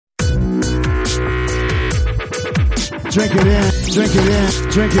Drink it in, drink it in,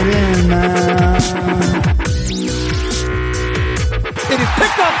 drink it in, man. It is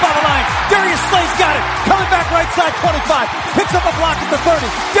picked off by the line. Darius Slay's got it. Coming back right side 25. Picks up a block at the 30.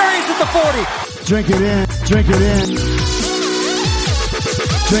 Darius at the 40. Drink it in, drink it in.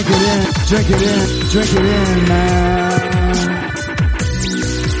 Drink it in, drink it in, drink it in, man.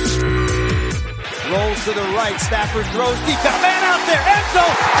 Rolls to the right. Stafford throws deep. Got a man out there. End zone.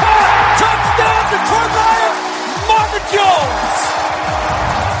 Caught. Touchdown, Detroit Lions. Marvin Jones.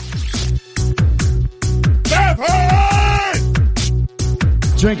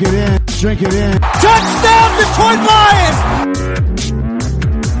 Drink it in, drink it in. Touchdown, Detroit Lions.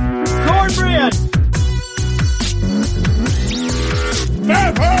 Cornbread.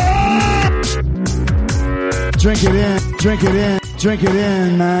 Drink it in, drink it in, drink it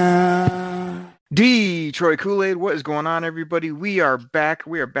in, man. Detroit Kool-Aid, what is going on, everybody? We are back.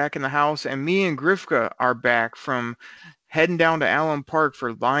 We are back in the house, and me and Grifka are back from heading down to Allen Park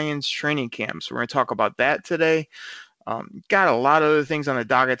for Lions training camp. So we're going to talk about that today. Got a lot of other things on the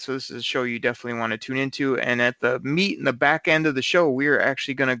docket, so this is a show you definitely want to tune into. And at the meat in the back end of the show, we are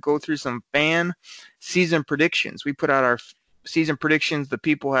actually going to go through some fan season predictions. We put out our season predictions. The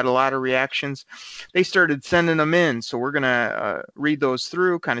people had a lot of reactions. They started sending them in, so we're going to read those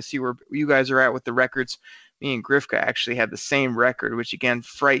through, kind of see where you guys are at with the records. Me and Grifka actually had the same record, which again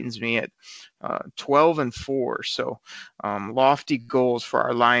frightens me at 12-4. So lofty goals for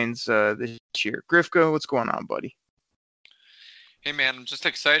our Lions this year. Grifka, what's going on, buddy? Hey, man, I'm just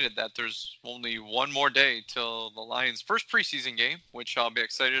excited that there's only one more day till the Lions' first preseason game, which I'll be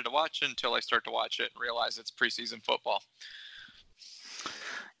excited to watch until I start to watch it and realize it's preseason football.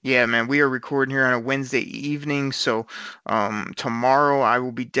 Yeah, man, we are recording here on a Wednesday evening, so tomorrow I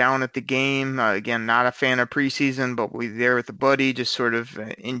will be down at the game. Again, not a fan of preseason, but we'll be there with a buddy, just sort of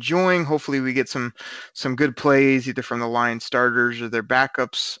enjoying. Hopefully we get some good plays, either from the Lions starters or their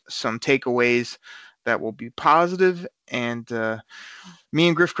backups, some takeaways that will be positive. And me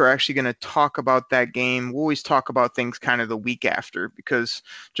and Grifka are actually going to talk about that game. We'll always talk about things kind of the week after, because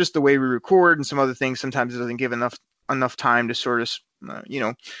just the way we record and some other things, sometimes it doesn't give enough time to sort of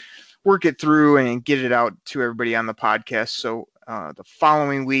work it through and get it out to everybody on the podcast. So the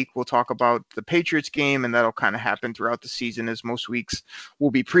following week we'll talk about the Patriots game, and that'll kind of happen throughout the season, as most weeks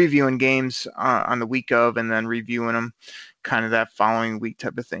we'll be previewing games on the week of and then reviewing them kind of that following week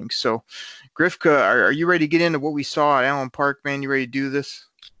type of thing. So Grifka, are you ready to get into what we saw at Allen Park, man? You ready to do this?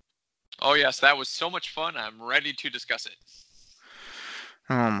 Oh yes, that was so much fun. I'm ready to discuss it.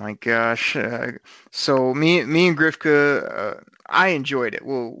 Oh my gosh! So me and Grifka, I enjoyed it.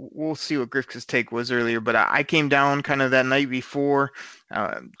 We'll see what Grifka's take was earlier, but I came down kind of that night before,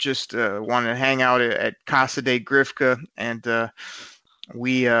 just wanted to hang out at Casa de Grifka, and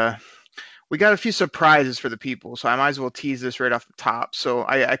we got a few surprises for the people. So I might as well tease this right off the top. So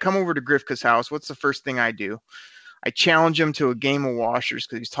I come over to Grifka's house. What's the first thing I do? I challenge him to a game of washers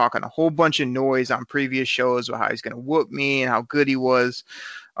because he's talking a whole bunch of noise on previous shows about how he's going to whoop me and how good he was.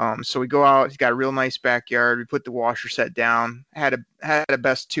 So we go out. He's got a real nice backyard. We put the washer set down. Had a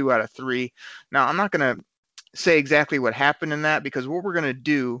best 2 out of 3. Now, I'm not going to say exactly what happened in that, because what we're going to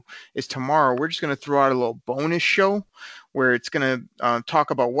do is tomorrow we're just going to throw out a little bonus show where it's going to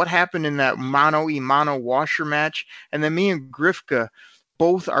talk about what happened in that mano-a-mano washer match. And then me and Grifka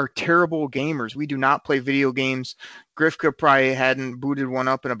both are terrible gamers. We do not play video games. Grifka probably hadn't booted one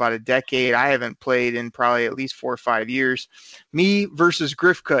up in about a decade. I haven't played in probably at least 4 or 5 years. Me versus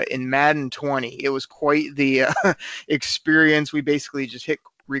Grifka in Madden 20. It was quite the experience. We basically just hit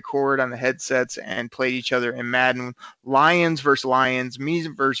record on the headsets and played each other in Madden. Lions versus Lions, me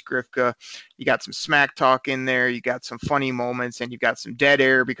versus Grifka. You got some smack talk in there. You got some funny moments, and you got some dead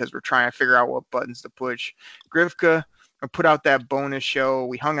air because we're trying to figure out what buttons to push. Grifka, I put out that bonus show.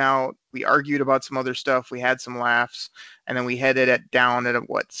 We hung out. We argued about some other stuff. We had some laughs. And then we headed down at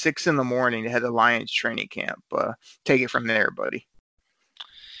 6 in the morning to head to Lions training camp. Take it from there, buddy.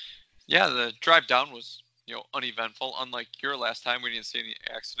 Yeah, the drive down was, uneventful. Unlike your last time, we didn't see any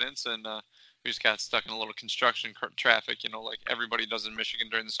accidents, and we just got stuck in a little construction traffic, like everybody does in Michigan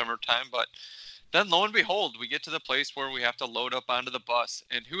during the summertime. But then, lo and behold, we get to the place where we have to load up onto the bus.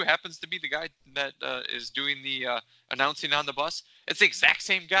 And who happens to be the guy that is doing the announcing on the bus? It's the exact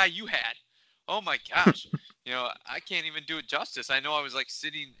same guy you had. Oh, my gosh. I can't even do it justice. I know I was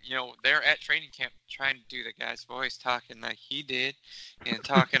sitting, there at training camp trying to do the guy's voice, talking like he did and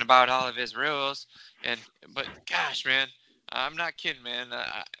talking about all of his rules. But gosh, man, I'm not kidding, man.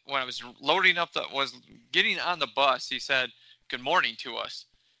 When I was was getting on the bus, he said, "Good morning" to us.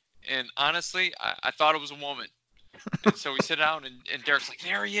 And honestly, I thought it was a woman. And so we sit down, and Derek's like,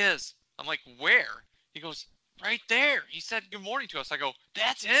 "There he is." I'm like, "Where?" He goes, right there. He said good morning to us. I go,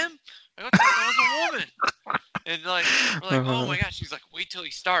 that's him? I go, that was a woman. And like, we're like, oh my gosh. He's like, wait till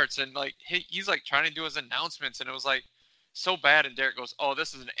he starts. And like, he's like trying to do his announcements. And it was like so bad. And Derek goes, oh,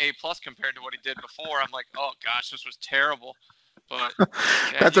 this is an A+ compared to what he did before. I'm like, oh gosh, this was terrible. But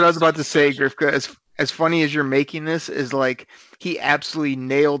yeah, that's what I was about to say, Grifka. As funny as you're making this is like he absolutely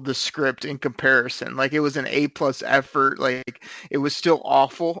nailed the script in comparison. Like it was an A+ effort. Like it was still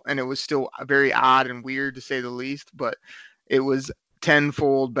awful and it was still very odd and weird to say the least, but it was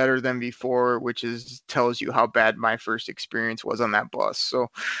tenfold better than before, which tells you how bad my first experience was on that bus. So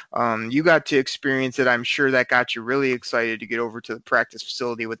you got to experience it. I'm sure that got you really excited to get over to the practice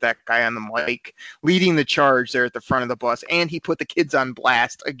facility with that guy on the mic leading the charge there at the front of the bus, and he put the kids on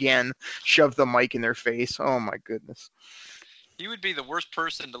blast again, shoved the mic in their face. Oh my goodness. He would be the worst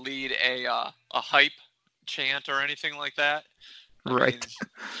person to lead a hype chant or anything like that. Right.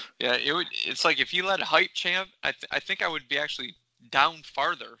 I mean, it's like if he led a hype chant, I think I would be actually down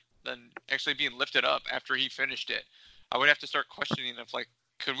farther than actually being lifted up after he finished it. I would have to start questioning if like,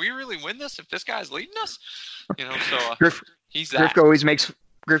 could we really win this if this guy's leading us? So he's that. Grifka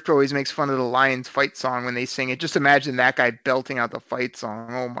always makes fun of the Lions fight song when they sing it. Just imagine that guy belting out the fight song.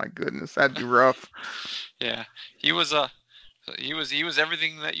 Oh my goodness, that'd be rough. Yeah, he was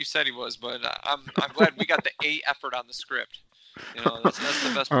everything that you said he was. But I'm glad we got the A effort on the script. That's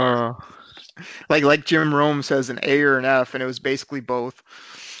the best part. Like Jim Rome says, an A or an F, and it was basically both.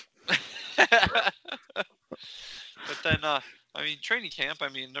 But then, training camp.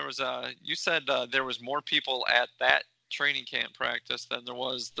 There was you said there was more people at that training camp practice than there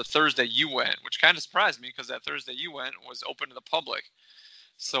was the Thursday you went, which kind of surprised me because that Thursday you went was open to the public.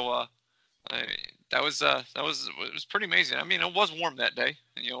 So it was pretty amazing. It was warm that day,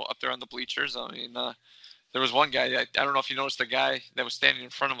 up there on the bleachers. There was one guy, I don't know if you noticed the guy that was standing in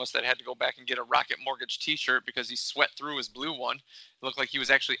front of us that had to go back and get a Rocket Mortgage t-shirt because he sweat through his blue one. It looked like he was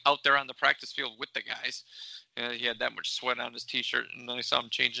actually out there on the practice field with the guys. And he had that much sweat on his t-shirt. And then I saw him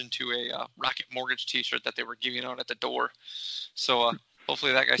change into a Rocket Mortgage t-shirt that they were giving out at the door. So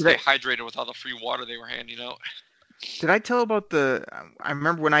hopefully that guy stayed hydrated with all the free water they were handing out. Did I tell about I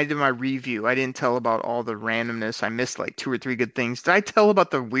remember when I did my review, I didn't tell about all the randomness. I missed like 2 or 3 good things. Did I tell about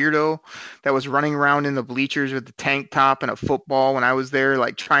the weirdo that was running around in the bleachers with the tank top and a football when I was there,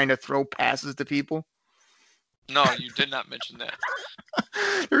 like trying to throw passes to people? No, you did not mention that.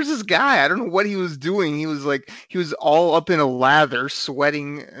 There's this guy, I don't know what he was doing. He was all up in a lather,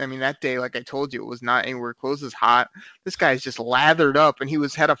 sweating. That day, like I told you, it was not anywhere close as hot. This guy's just lathered up, and he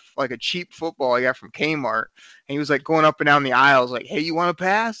had a cheap football I got from Kmart, and he was like going up and down the aisles, like, "Hey, you want to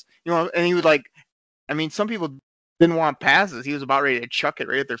pass?" And he would some people didn't want passes. He was about ready to chuck it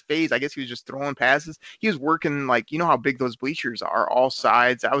right at their face. I guess he was just throwing passes. He was working how big those bleachers are, all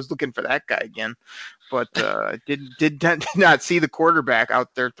sides. I was looking for that guy again, but did not see the quarterback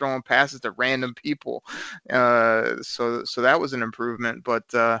out there throwing passes to random people. So that was an improvement,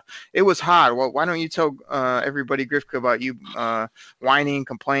 but it was hot. Well, why don't you tell everybody, Grifka, about you whining and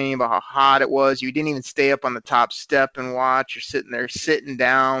complaining about how hot it was? You didn't even stay up on the top step and watch. You're sitting there sitting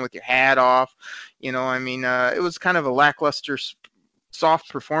down with your hat off. It was kind of a lackluster soft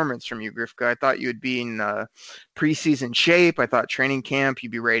performance from you, Grifka. I thought you would be in preseason shape. I thought training camp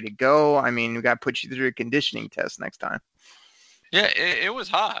you'd be ready to go. We got to put you through a conditioning test next time. Yeah, it was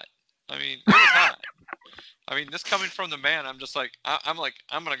hot. It was hot. This coming from the man, I'm just like, I'm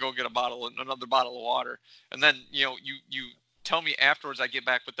gonna go get another bottle of water, and then you tell me afterwards. I get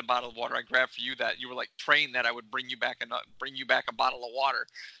back with the bottle of water I grabbed for you that you were like praying that I would bring you back a bottle of water.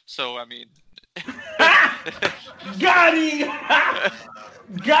 So Got him!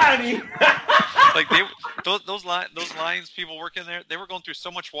 Got him! Like those Lions people working there, they were going through so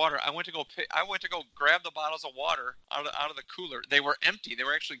much water. I went to go grab the bottles of water out of the cooler. They were empty. They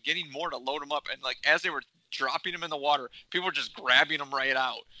were actually getting more to load them up, and like as they were dropping them in the water, people were just grabbing them right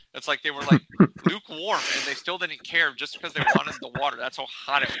out. It's like they were like lukewarm, and they still didn't care just because they wanted the water. That's how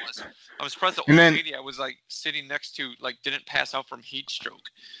hot it was. I'm surprised the old lady I was like sitting next to didn't pass out from heat stroke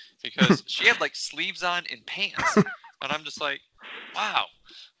because she had like sleeves on and pants, and I'm just like, wow.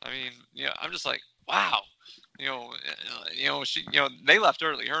 I'm just like, wow. They left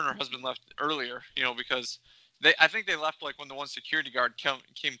early. Her and her husband left earlier, because I think they left like when the one security guard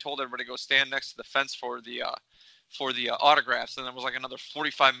came, told everybody to go stand next to the fence for the autographs, and there was like another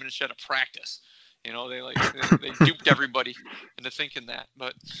 45 minutes yet of practice. They duped everybody into thinking that.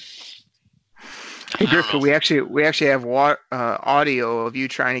 But hey, Grifka, we actually have audio of you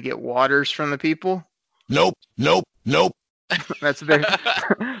trying to get waters from the people. Nope. That's what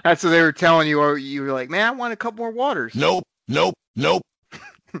they were telling you. Or you were like, man, I want a couple more waters. Nope.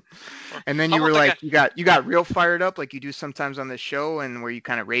 And then How you were about the like, you got real fired up, like you do sometimes on the show, and where you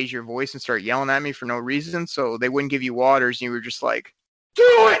kind of raise your voice and start yelling at me for no reason. So they wouldn't give you waters, and you were just like, Do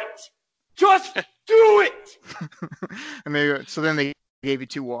it! Just do it! and then they gave you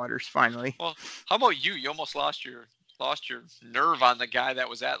 2 waters finally. Well, how about you? You almost lost your nerve on the guy that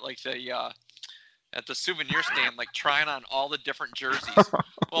was at like at the souvenir stand, like trying on all the different jerseys.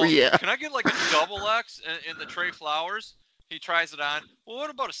 Well, Yeah. Can I get like a double X in the Trey Flowers? He tries it on. Well, what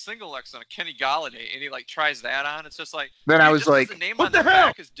about a single X on a Kenny Galladay? And he like tries that on. It's just like, Then I was just 'cause like, the name what on the the hell?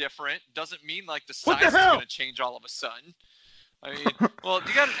 back is different doesn't mean like the What size the is hell? going to change all of a sudden. I mean, well,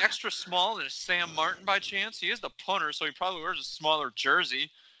 you got an extra small and a Sam Martin by chance? He is the punter, so he probably wears a smaller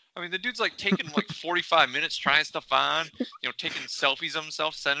jersey. I mean, the dude's like taking like 45 minutes trying stuff on, taking selfies of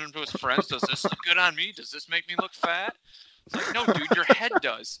himself, sending them to his friends. Does this look good on me? Does this make me look fat? It's like, no, dude, your head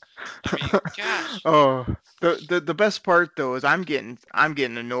does. I mean, gosh. oh, the best part though is I'm getting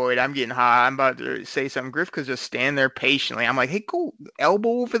annoyed. I'm getting hot. I'm about to say something. Griff could just stand there patiently. I'm like, hey, go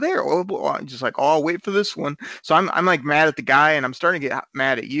elbow over there. Elbow. I'm just like, oh, I'll wait for this one. So I'm like mad at the guy, and I'm starting to get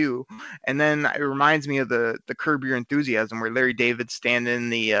mad at you. And then it reminds me of the Curb Your Enthusiasm, where Larry David's standing in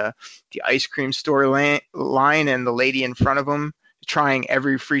the ice cream store line, and the lady in front of him trying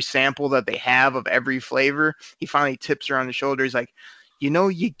every free sample that they have of every flavor. He finally tips her on the shoulder. He's like,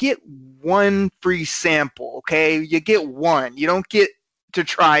 you get one free sample, okay? You get one. You don't get to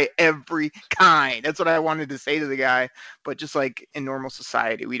try every kind. That's what I wanted to say to the guy. But just like in normal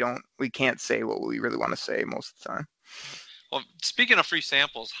society, we can't say what we really want to say most of the time. Well, speaking of free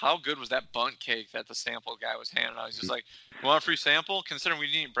samples, how good was that bundt cake that the sample guy was handing out? He's just like, you want a free sample? Considering we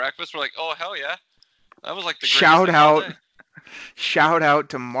didn't eat breakfast, we're like, oh, hell yeah. That was like the greatest Shout thing all out. day. Shout out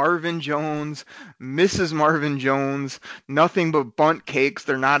to Marvin Jones, Mrs. Marvin Jones, nothing but bundt cakes.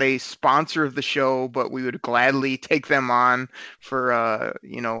 They're not a sponsor of the show, but we would gladly take them on for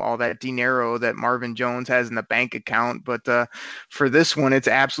all that dinero that Marvin Jones has in the bank account. But for this one, it's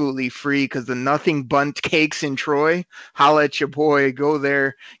absolutely free because the Nothing Bundt Cakes in Troy. Holla at your boy. Go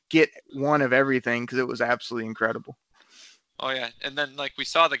there, get one of everything because it was absolutely incredible. Oh, yeah. And then, like, we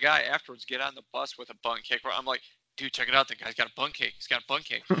saw the guy afterwards get on the bus with a bundt cake. I'm like, dude, check it out. That guy's got a bundt cake. He's got a bundt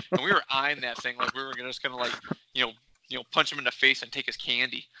cake. And we were eyeing that thing like we were just going to, like, punch him in the face and take his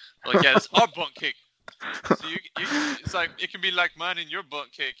candy. We're like, yeah, it's our bundt cake. So it's like, it can be like mine and your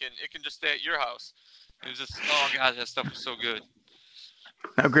bundt cake, and it can just stay at your house. It was just, oh, God, that stuff was so good.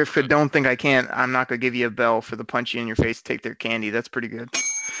 Now, Griff, don't think I'm not going to give you a bell for the punch you in your face, take their candy. That's pretty good.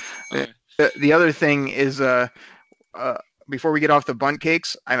 Okay. The other thing is, before we get off the bundt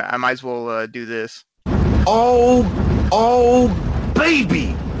cakes, I might as well do this. Oh,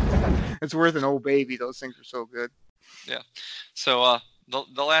 baby! It's worth an old baby. Those things are so good. Yeah. So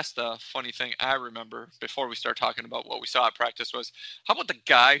the last funny thing I remember before we start talking about what we saw at practice was, how about the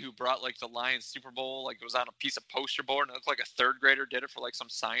guy who brought like the Lions Super Bowl, like it was on a piece of poster board, and it looked like a third grader did it for like some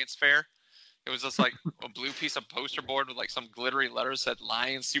science fair. It was just like a blue piece of poster board with like some glittery letters that said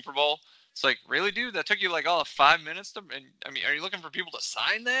Lions Super Bowl. It's like, really, dude? That took you like all of 5 minutes to, and I mean, are you looking for people to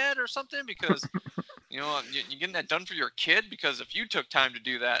sign that or something? Because, you're getting that done for your kid? Because if you took time to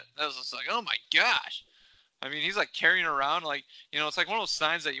do that, that was just like, oh my gosh. I mean, he's like carrying around like, it's like one of those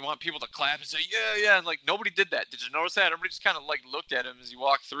signs that you want people to clap and say, yeah, yeah. And like, nobody did that. Did you notice that? Everybody just kind of like looked at him as he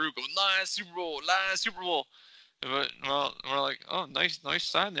walked through going, Lions Super Bowl, Lions Super Bowl. But, well, we're like, oh, nice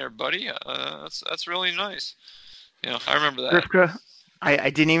sign there, buddy. That's really nice. I remember that. Rivka,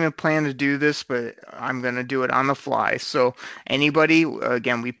 I didn't even plan to do this, but I'm going to do it on the fly. So anybody,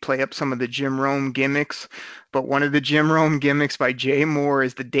 again, we play up some of the Jim Rome gimmicks, but one of the Jim Rome gimmicks by Jay Moore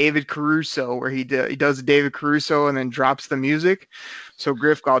is the David Caruso, where he does David Caruso and then drops the music. So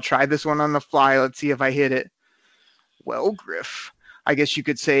Griff, I'll try this one on the fly. Let's see if I hit it. Well, Griff, I guess you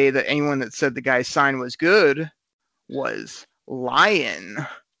could say that anyone that said the guy's sign was good was lying.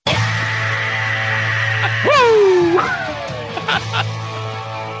 Woo!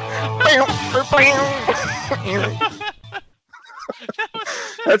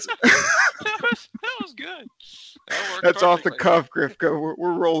 That's that was good. That's off the cuff, Griff. We're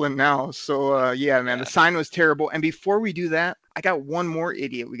rolling now. So yeah, man, the sign was terrible. And before we do that, I got one more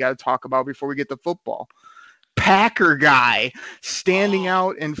idiot we got to talk about before we get to football. Packer guy standing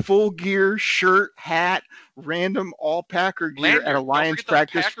out in full gear, shirt, hat, random all Packer gear lanyard. at a Lions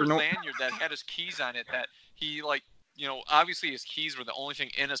practice for no lanyard that had his keys on it. That he like. Obviously his keys were the only thing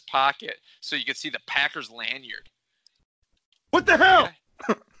in his pocket, so you could see the Packers lanyard. What the hell?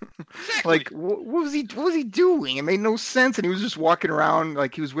 Yeah. Exactly. Like, what was he doing? It made no sense, and he was just walking around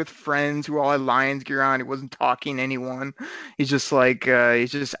like he was with friends who all had Lions gear on. He wasn't talking to anyone. He's just like,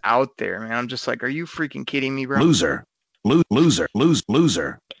 he's just out there, man. I'm just like, are you freaking kidding me, bro? Loser. Loser.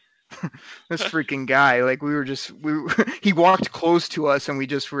 This freaking guy, like he walked close to us and we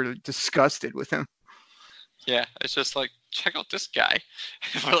just were disgusted with him. Yeah, it's just like, check out this guy.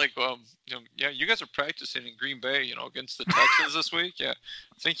 We're like, well, yeah, you guys are practicing in Green Bay, against the Texans this week. Yeah,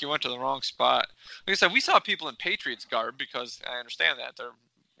 I think you went to the wrong spot. Like I said, we saw people in Patriots garb because I understand that they're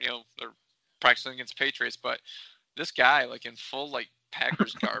practicing against Patriots, but this guy, like in full like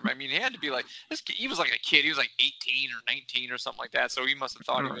Packers garb. I mean, he had to be like this. He was like a kid. He was like 18 or 19 or something like that. So he must have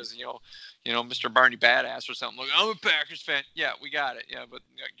thought he was, Mr. Barney Badass or something. Like, I'm a Packers fan. Yeah, we got it. Yeah, but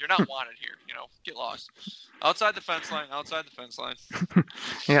you're not wanted here. Get lost. Outside the fence line. Outside the fence line.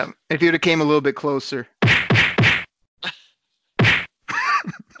 Yeah, if you'd have came a little bit closer.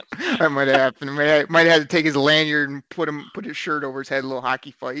 That might have happened. Might have had to take his lanyard and put his shirt over his head. A little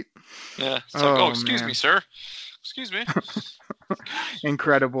hockey fight. Yeah. It's like, excuse me, sir. Excuse me.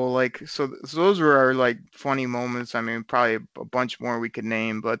 Incredible. Like, so those were our like funny moments. I mean, probably a bunch more we could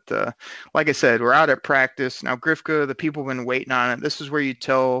name, but like I said, we're out at practice now. Grifka, the people have been waiting on it. This is where you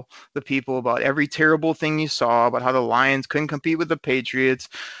tell the people about every terrible thing you saw, about how the Lions couldn't compete with the Patriots.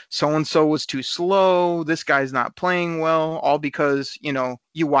 So-and-so was too slow. This guy's not playing well, all because,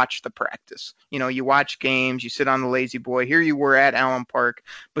 you watch the practice. You watch games, you sit on the lazy boy. Here you were at Allen Park.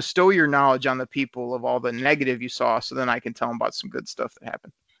 Bestow your knowledge on the people of all the negative you saw, so then I can tell them about some good stuff that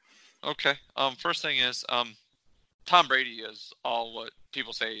happened. Okay. First thing is, Tom Brady is all what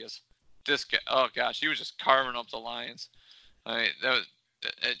people say he is. This guy, oh gosh, he was just carving up the Lions.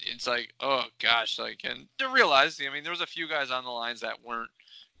 It's like, oh gosh, like, and to realize, there was a few guys on the Lions that weren't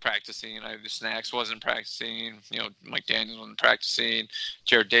practicing. Snacks wasn't practicing. Mike Daniels wasn't practicing.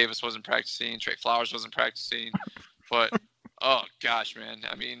 Jared Davis wasn't practicing. Trey Flowers wasn't practicing. But oh gosh, man.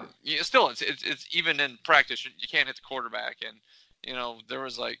 Still, it's even in practice, you can't hit the quarterback, and there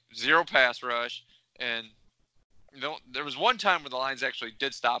was like zero pass rush, and there was one time where the Lions actually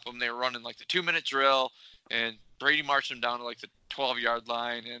did stop them. They were running like the 2-minute drill, and Brady marched them down to like the 12-yard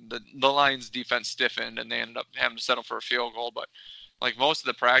line, and the Lions defense stiffened, and they ended up having to settle for a field goal. But like most of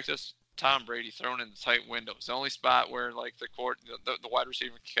the practice, Tom Brady thrown in the tight window. It's the only spot where like the wide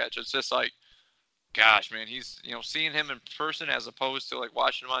receiver can catch. It's just like, gosh, man, he's seeing him in person as opposed to like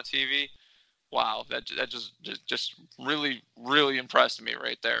watching him on TV. Wow, that just really, really impressed me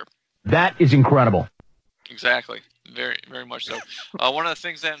right there. That is incredible. Exactly. Very, very much so. One of the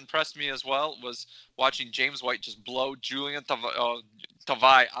things that impressed me as well was watching James White just blow Julian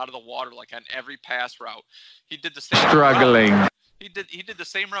Tavai out of the water like on every pass route. He did the same Struggling. route. He did the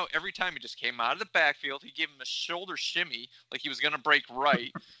same route every time. He just came out of the backfield. He gave him a shoulder shimmy like he was going to break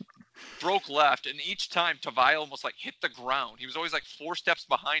right, broke left, and each time Tavai almost like hit the ground. He was always like 4 steps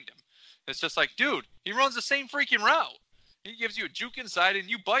behind him. It's just like, dude, he runs the same freaking route. He gives you a juke inside and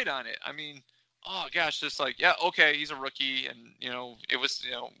you bite on it. Oh gosh, just like, yeah, okay, he's a rookie, and it was,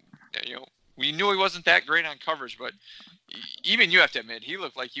 we knew he wasn't that great on coverage, but even you have to admit he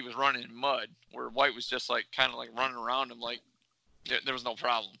looked like he was running in mud, where White was just like kind of like running around him like there was no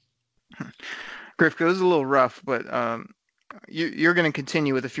problem. Grifka, it was a little rough, but you're going to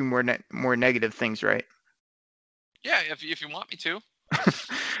continue with a few more negative things, right? Yeah, if you want me to.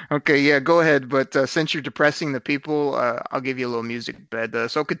 Okay, yeah, go ahead. But since you're depressing the people, I'll give you a little music bed.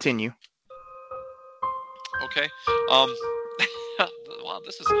 So continue. Okay. Wow,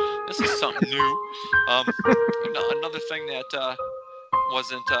 this is something new. Another thing that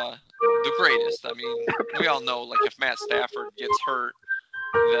wasn't the greatest. We all know, like, if Matt Stafford gets hurt,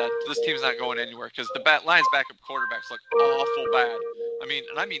 that this team's not going anywhere because the Lions' backup quarterbacks look awful bad. And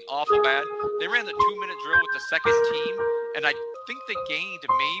I mean awful bad. They ran the 2-minute drill with the second team, and I think they gained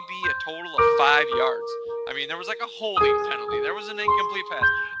maybe a total of 5 yards. There was like a holding penalty. There was an incomplete pass.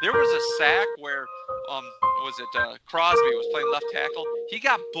 There was a sack where Crosby was playing left tackle. He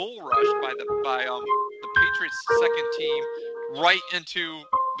got bull rushed by the Patriots' second team right into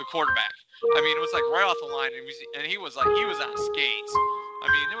the quarterback. It was like right off the line, and he was on skates.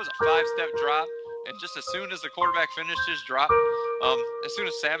 It was a 5-step drop, and just as soon as the quarterback finished his drop, as soon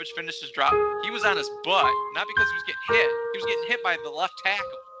as Savage finished his drop, he was on his butt, not because he was getting hit. He was getting hit by the left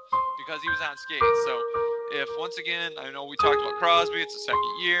tackle because he was on skates. So if, once again, I know we talked about Crosby, it's the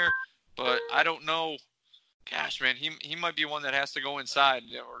second year, but I don't know. Gosh, man, he might be one that has to go inside,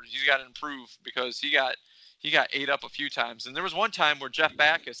 or he's got to improve because he got ate up a few times. And there was one time where Jeff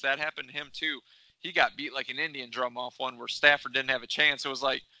Backus, that happened to him too. He got beat like an Indian drum off one where Stafford didn't have a chance. It was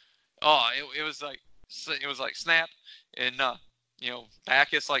like, it was like snap, and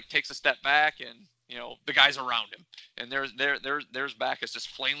Backus like takes a step back, and the guys around him, and there's Backus just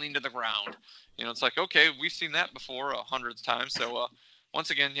flailing to the ground. It's like, okay, we've seen that before 100 times. So once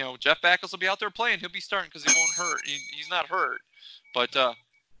again, Jeff Backles will be out there playing. He'll be starting because he won't hurt. He's not hurt, but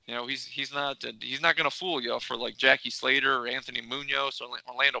he's not going to fool you for like Jackie Slater or Anthony Munoz or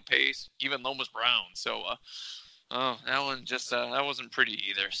Orlando Pace, even Lomas Brown. So that one that wasn't pretty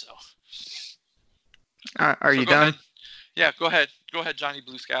either. So are you done? Ahead. Yeah, go ahead, Johnny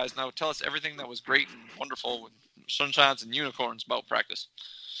Blue Skies. Now tell us everything that was great and wonderful with sunshines and unicorns about practice.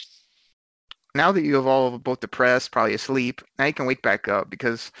 Now that you have all of both the press probably asleep, now you can wake back up,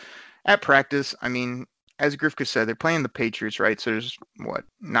 because at practice, I mean, as Grifka said, they're playing the Patriots, right? So there's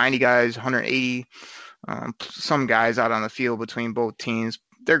 90 guys, 180, some guys out on the field between both teams.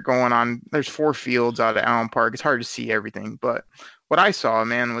 There's 4 fields out at Allen Park. It's hard to see everything, but what I saw,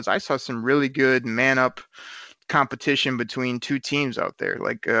 man, was I saw some really good man-up competition between 2 teams out there.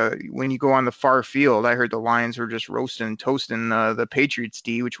 Like when you go on the far field, I heard the Lions were just roasting and toasting the Patriots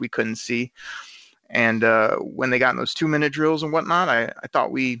D, which we couldn't see. And when they got in those 2-minute drills and whatnot, I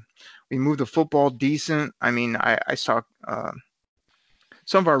thought we moved the football decent. I mean, I saw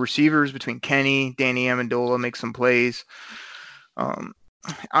some of our receivers between Kenny, Danny Amendola make some plays.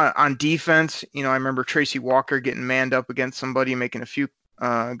 On defense, I remember Tracy Walker getting manned up against somebody, making a few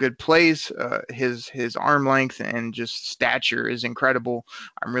good plays. His arm length and just stature is incredible.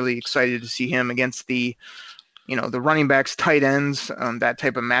 I'm really excited to see him against the running backs, tight ends, that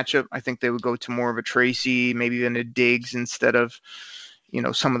type of matchup. I think they would go to more of a Tracy, maybe even a Diggs instead of,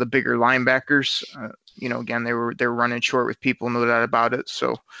 some of the bigger linebackers. Again, they were running short with people, no doubt about it.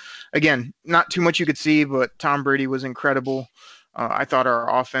 So, again, not too much you could see, but Tom Brady was incredible. I thought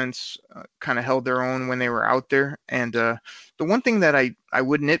our offense kind of held their own when they were out there. And the one thing that I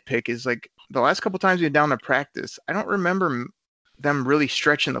would nitpick is, like, the last couple times we went down to practice, I don't remember them really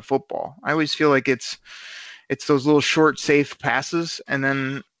stretching the football. I always feel like it's those little short, safe passes. And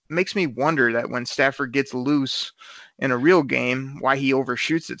then it makes me wonder that when Stafford gets loose in a real game, why he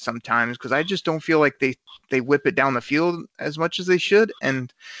overshoots it sometimes, because I just don't feel like they whip it down the field as much as they should.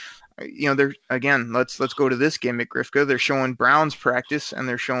 And they're, again, let's go to this gimmick, Grifka. They're showing Browns practice, and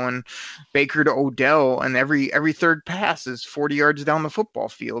they're showing Baker to Odell, and every third pass is 40 yards down the football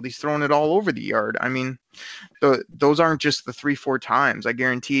field. He's throwing it all over the yard. I mean, those aren't just the 3-4 times. I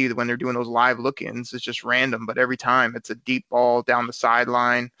guarantee you that when they're doing those live look-ins, it's just random, but every time it's a deep ball down the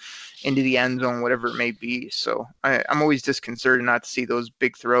sideline into the end zone, whatever it may be. So I'm always disconcerted not to see those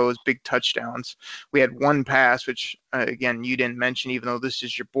big throws, big touchdowns. We had one pass, which, again, you didn't mention, even though this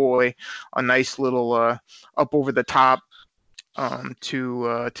is your boy, a nice little up over the top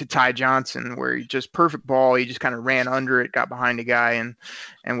to Ty Johnson, where he just perfect ball. He just kind of ran under it, got behind a guy,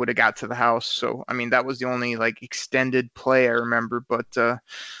 and would have got to the house. So, I mean, that was the only like extended play I remember. But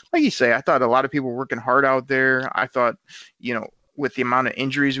like you say, I thought a lot of people were working hard out there. I thought, with the amount of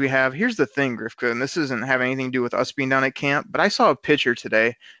injuries we have, here's the thing, Grifka, and this doesn't have anything to do with us being down at camp, but I saw a picture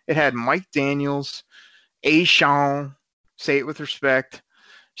today. It had Mike Daniels, Sean, say it with respect,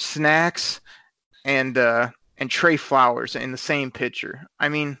 Snacks, and Trey Flowers in the same picture. I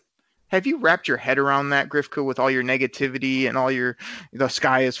mean, have you wrapped your head around that, Grifka, with all your negativity and all the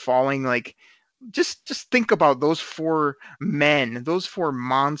sky is falling? Like, just think about those 4 men, those 4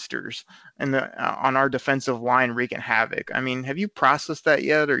 monsters, and on our defensive line wreaking havoc. I mean, have you processed that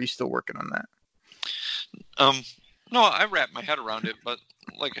yet, or are you still working on that? No, I wrapped my head around it, but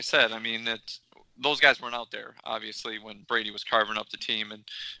like I said, I mean, those guys weren't out there, obviously, when Brady was carving up the team. And,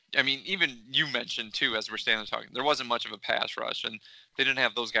 I mean, even you mentioned, too, as we're standing talking, there wasn't much of a pass rush, and they didn't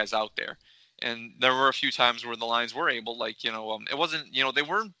have those guys out there. And there were a few times where the Lions were able, like, it wasn't, they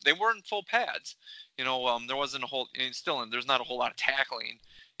weren't full pads. There wasn't a whole, there's not a whole lot of tackling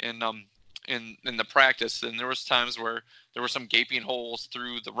in the practice. And there was times where there were some gaping holes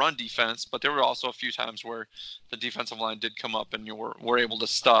through the run defense, but there were also a few times where the defensive line did come up and were able to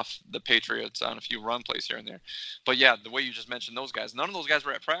stuff the Patriots on a few run plays here and there. But yeah, the way you just mentioned those guys, none of those guys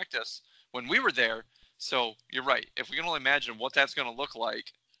were at practice when we were there. So you're right. If we can only imagine what that's going to look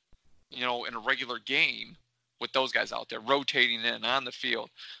like, in a regular game with those guys out there rotating in on the field,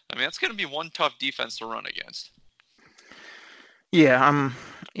 I mean, that's going to be one tough defense to run against. Yeah,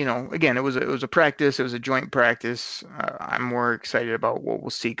 again, it was a practice. It was a joint practice. I'm more excited about what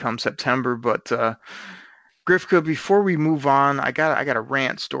we'll see come September. But Grifka, before we move on, I got a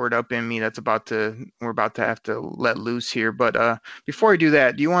rant stored up in me we're about to have to let loose here. But before I do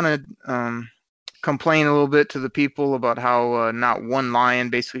that, do you want to complain a little bit to the people about how not one Lion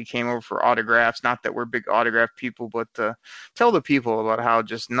basically came over for autographs? Not that we're big autograph people, but tell the people about how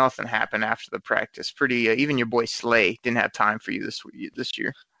just nothing happened after the practice. Even your boy Slay didn't have time for you this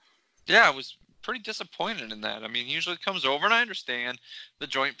year. Yeah, I was pretty disappointed in that. I mean, he usually comes over, and I understand the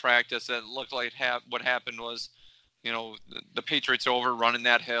joint practice. That looked like what happened was the Patriots over running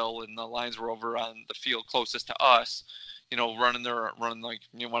that hill, and the Lions were over on the field closest to us, running like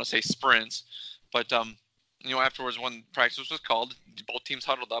you want to say sprints. But afterwards when practice was called, both teams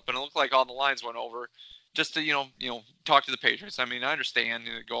huddled up, and it looked like all the lines went over just to talk to the Patriots. I mean, I understand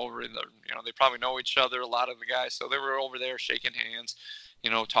go over in they probably know each other, a lot of the guys, so they were over there shaking hands,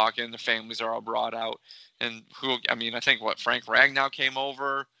 talking. Their families are all brought out, and I think Frank Ragnow came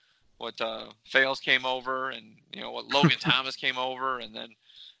over. What Fales came over, and what Logan Thomas came over, and then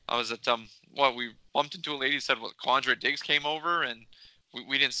I was at we bumped into a lady who said Quandre Diggs came over, and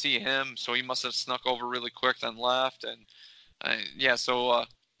we didn't see him, so he must have snuck over really quick then left, and so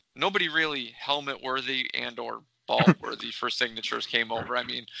nobody really helmet worthy and or ball worthy for signatures came over. I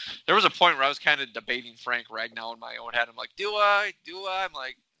mean, there was a point where I was kind of debating Frank Ragnow in my own head. I'm like, do I? I'm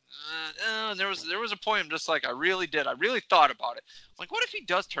like. There was a point I'm just like, I really thought about it. I'm like, what if he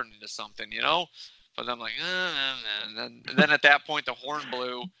does turn into something, But I'm like, and then at that point the horn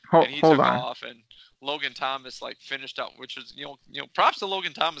blew and he took off, and Logan Thomas finished out, which is props to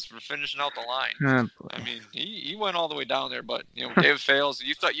Logan Thomas for finishing out the line. I mean, he went all the way down there, but David Fales,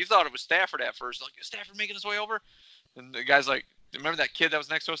 you thought it was Stafford at first, like, is Stafford making his way over? And the guy's like, remember that kid that was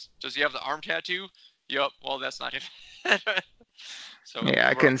next to us? Does he have the arm tattoo? Yep. Well, that's not him. So yeah,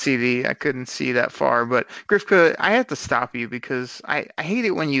 I couldn't see that far, but Grifka, I have to stop you because I hate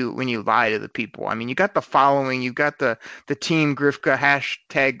it when you lie to the people. I mean, you got the following, you got the team Grifka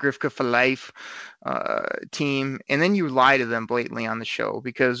 #Grifka for life team, and then you lie to them blatantly on the show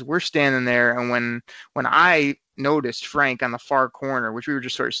because we're standing there, and when I noticed Frank on the far corner, which we were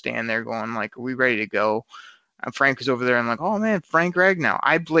just sort of standing there going like, are we ready to go? And Frank was over there. I'm like, oh man, Frank Ragnow.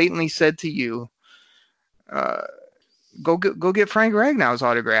 I blatantly said to you, Go get Frank Ragnow's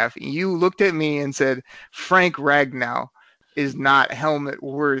autograph. You looked at me and said, Frank Ragnow is not helmet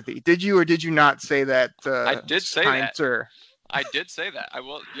worthy. Did you or did you not say that? I did say that, sir. I did say that. I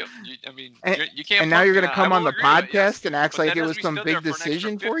will. You can't. And now you're going to come on the podcast and act but like it was some big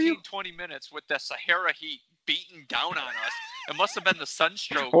decision for you? 20 minutes with the Sahara heat beating down on us. It must have been the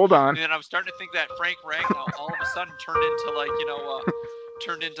sunstroke. Hold on. And then I was starting to think that Frank Ragnow all of a sudden turned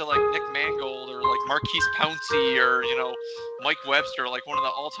into like Nick Mangold or like Marquise Pouncey or Mike Webster, like one of the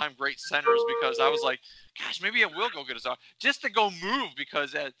all-time great centers, because I was like, gosh, maybe I will go get his off just to go move,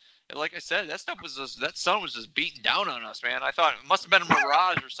 because like I said, that sun was just beating down on us, man. I thought it must have been a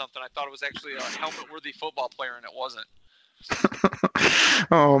mirage or something. I thought it was actually a helmet-worthy football player, and it wasn't.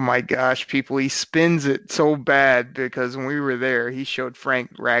 Oh my gosh, people, he spins it so bad because when we were there, he showed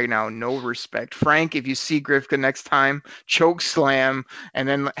Frank Ragnow no respect. Frank, if you see Grifka next time, choke slam and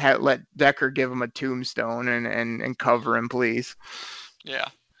then let Decker give him a tombstone and cover him, please. Yeah.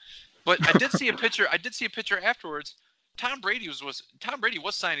 But I did see a picture afterwards. Tom Brady was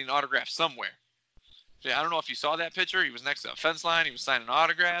signing autographs somewhere. Yeah, I don't know if you saw that picture. He was next to the fence line, he was signing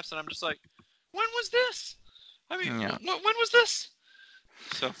autographs, and I'm just like, when was this? I mean, yeah. When was this?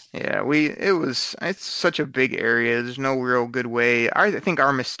 So yeah, it's such a big area. There's no real good way. I think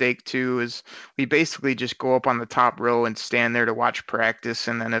our mistake too is we basically just go up on the top row and stand there to watch practice,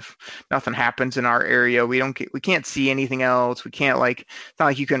 and then if nothing happens in our area, we can't see anything else. We can't it's not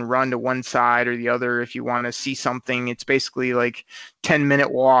like you can run to one side or the other if you want to see something. It's basically like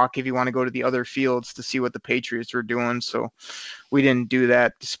 10-minute walk if you want to go to the other fields to see what the Patriots were doing. So we didn't do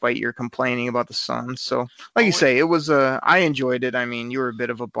that despite your complaining about the sun. So like you say, it was I enjoyed it. I mean, you were a bit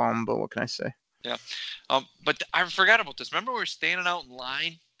of a bum, but what can I say? Yeah. But I forgot about this. Remember we were standing out in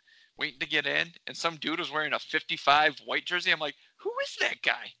line waiting to get in, and some dude was wearing a 55 white jersey. I'm like, who is that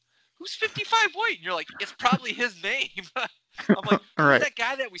guy? Who's 55 white? And you're like, it's probably his name. I'm like, who's that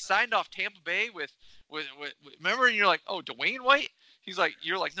guy that we signed off Tampa Bay with remember? And you're like, oh, Dwayne White?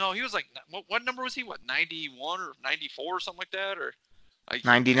 You're like, no, he was like, what number was he? What, 91 or 94 or something like that? Or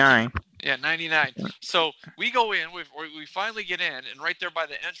 99. Yeah, 99. So we go in, we finally get in, and right there by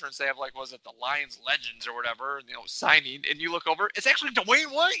the entrance, they have was it the Lions Legends or whatever, signing, and you look over, it's actually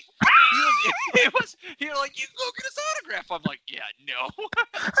Dwayne White. You're like, you can go get his autograph. I'm like, yeah, no.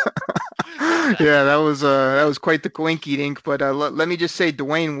 Yeah, that was quite the coinky dink, but let me just say,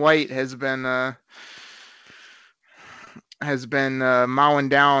 Dwayne White has been mowing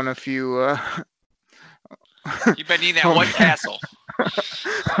down a few. You've been eating that White Castle.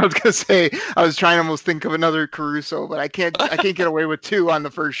 I was gonna say, I was trying to almost think of another Caruso, but I can't get away with two on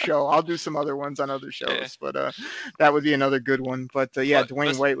the first show. I'll do some other ones on other shows, but that would be another good one. But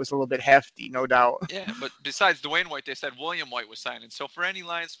Dwayne White was a little bit hefty, no doubt. Yeah, but besides Dwayne White, they said William White was signing. So for any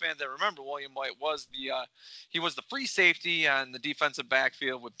Lions fan that remember, William White was he was the free safety on the defensive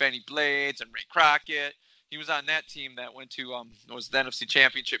backfield with Benny Blades and Ray Crockett. He was on that team that went to was the NFC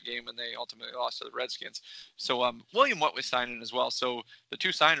Championship game, and they ultimately lost to the Redskins. So William White was signing as well. So the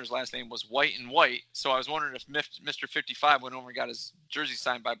two signers' last name was White and White. So I was wondering if Mr. 55 went over and got his jersey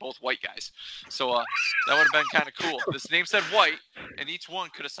signed by both white guys. So that would have been kind of cool. This name said White, and each one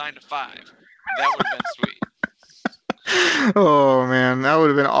could have signed a 5. That would have been sweet. Oh man, that would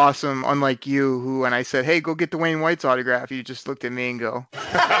have been awesome. Unlike you, who when I said, "Hey, go get Dwayne White's autograph," you just looked at me and go.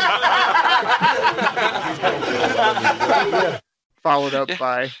 Followed up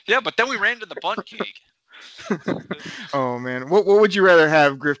by. Yeah, but then we ran to the bunt cake. Oh man, what would you rather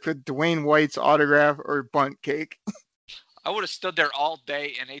have, Griff? Dwayne White's autograph or bunt cake? I would have stood there all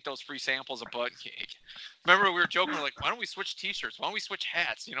day and ate those free samples of bunt cake. Remember, we were joking, we're like, why don't we switch T-shirts? Why don't we switch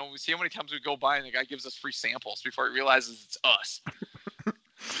hats? You know, we see how many times we go by and the guy gives us free samples before he realizes it's us.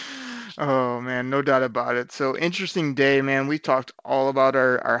 Oh man, no doubt about it. So interesting day, man. We talked all about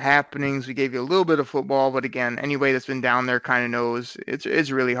our happenings. We gave you a little bit of football, but again, anybody that's been down there kind of knows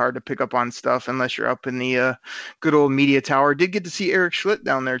it's really hard to pick up on stuff unless you're up in the good old media tower. Did get to see Eric Schlitt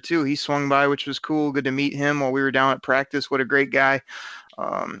down there too. He swung by, which was cool. Good to meet him while we were down at practice. What a great guy.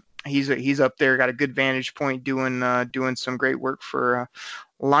 He's up there, got a good vantage point doing some great work for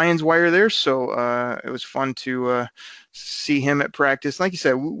Lions Wire there. So it was fun to see him at practice. Like you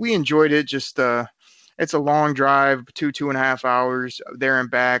said, we enjoyed it. Just it's a long drive, 2.5 hours there and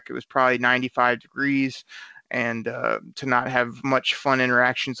back. It was probably 95 degrees. And to not have much fun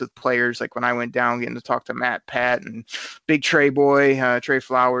interactions with players, like when I went down, getting to talk to Matt Pat and Big Trey Boy, Trey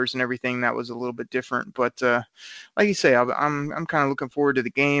Flowers, and everything, that was a little bit different. But like you say, I'm kind of looking forward to the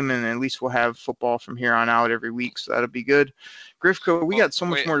game, and at least we'll have football from here on out every week, so that'll be good. Griffco, we got so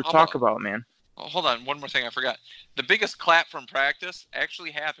much more to talk about, man. Hold on, one more thing I forgot. The biggest clap from practice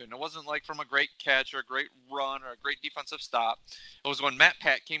actually happened. It wasn't like from a great catch or a great run or a great defensive stop. It was when Matt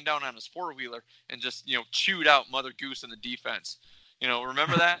Pat came down on his four-wheeler and just, chewed out Mother Goose in the defense.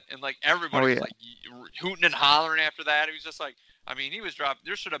 Remember that? And like everybody was like hooting and hollering after that. It was just like, he was dropped.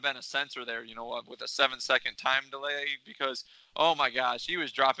 There should have been a sensor there, with a 7-second time delay, because, oh my gosh, he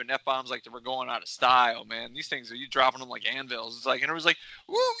was dropping F-bombs like they were going out of style, man. These things, you dropping them like anvils. It's like, and it was like,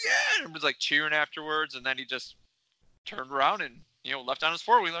 woo, yeah. And it was like cheering afterwards. And then he just turned around and, left on his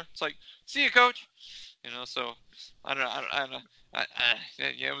four-wheeler. It's like, see you, coach. So I don't know.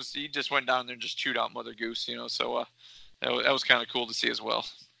 It was, he just went down there and just chewed out Mother Goose, so that was kind of cool to see as well.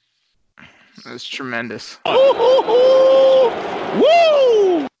 It was tremendous. Woo!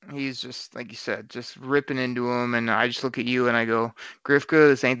 He's just, like you said, just ripping into him, and I just look at you and I go, Grifka,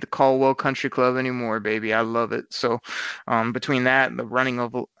 this ain't the Caldwell Country Club anymore, baby. I love it. So between that and the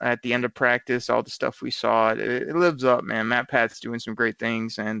running at the end of practice, all the stuff we saw, it lives up, man. Matt Pat's doing some great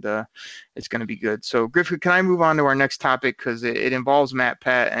things, and it's going to be good. So, Grifka, can I move on to our next topic? Because it involves Matt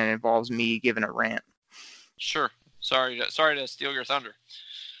Pat and it involves me giving a rant. Sure. Sorry to steal your thunder.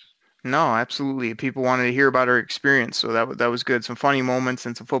 No, absolutely. People wanted to hear about our experience, so that was good. Some funny moments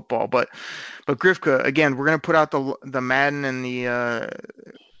and some football. But Grifka, again, we're gonna put out the Madden and the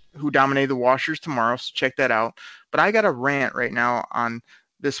Who Dominated the Washers tomorrow, so check that out. But I got a rant right now on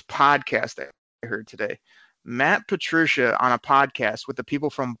this podcast that I heard today. Matt Patricia on a podcast with the people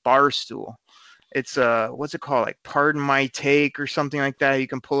from Barstool. It's what's it called? Like Pardon My Take or something like that. You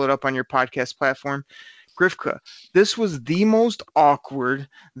can pull it up on your podcast platform. Grifka, this was the most awkward,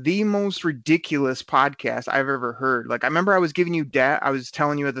 the most ridiculous podcast I've ever heard. Like, I remember I was telling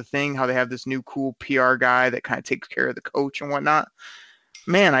you at the thing how they have this new cool PR guy that kind of takes care of the coach and whatnot.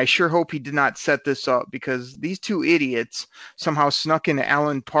 Man, I sure hope he did not set this up, because these two idiots somehow snuck into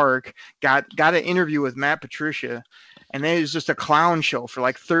Allen Park, got an interview with Matt Patricia, and then it was just a clown show for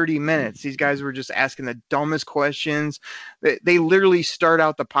like 30 minutes. These guys were just asking the dumbest questions. They literally start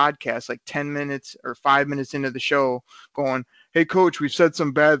out the podcast like 10 minutes or 5 minutes into the show going, "Hey, coach, we've said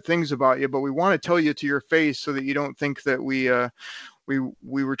some bad things about you, but we want to tell you to your face so that you don't think that we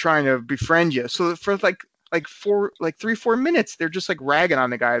were trying to befriend you." So for like 3-4 minutes, they're just like ragging on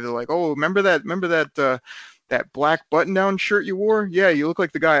the guy. They're like, "Oh, remember that black button-down shirt you wore? Yeah, you look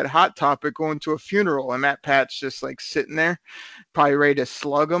like the guy at Hot Topic going to a funeral." And Matt Pat's just like sitting there, probably ready to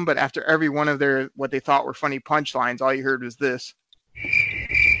slug him. But after every one of their what they thought were funny punchlines, all you heard was this.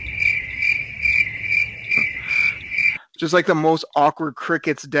 Just like the most awkward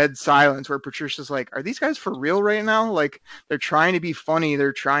crickets, dead silence, where Patricia's like, "Are these guys for real right now? Like, they're trying to be funny.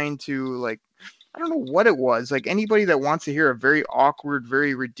 They're trying to, like," I don't know what it was. Like, anybody that wants to hear a very awkward,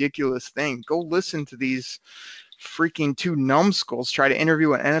 very ridiculous thing, go listen to these freaking two numbskulls try to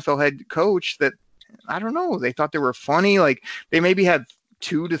interview an NFL head coach that, I don't know, they thought they were funny. Like, they maybe had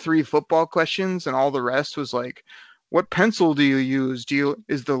 2 to 3 football questions, and all the rest was like, "What pencil do you use? Do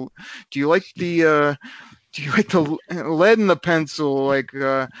you like the do you like the lead in the pencil? Like,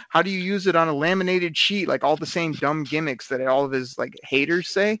 how do you use it on a laminated sheet? Like all the same dumb gimmicks that all of his like haters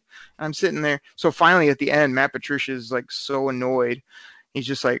say. I'm sitting there. So finally at the end, Matt Patricia is like so annoyed. He's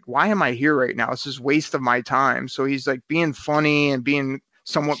just like, why am I here right now? This is waste of my time. So he's like being funny and being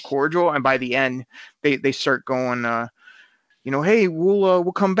somewhat cordial. And by the end, they start going, hey,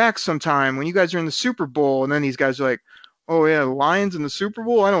 we'll come back sometime when you guys are in the Super Bowl. And then these guys are like, oh yeah, the Lions in the Super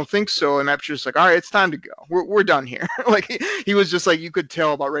Bowl? I don't think so. And Matt Patricia's like, all right, it's time to go. We're done here. Like he was just like, you could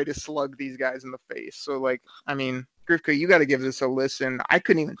tell about ready to slug these guys in the face. So like, I mean, Grifka, you got to give this a listen. I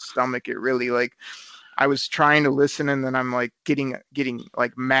couldn't even stomach it really. Like I was trying to listen and then I'm like getting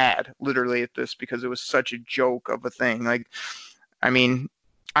like mad literally at this because it was such a joke of a thing. Like, I mean,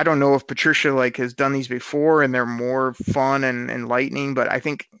 I don't know if Patricia like has done these before and they're more fun and enlightening, but I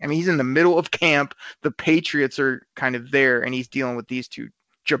mean, he's in the middle of camp. The Patriots are kind of there and he's dealing with these two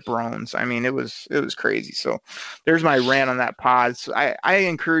jabrones. I mean, it was crazy. So there's my rant on that pod. So I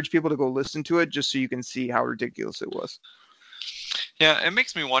encourage people to go listen to it just so you can see how ridiculous it was. Yeah, it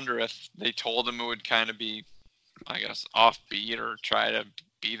makes me wonder if they told him it would kind of be, I guess, offbeat or try to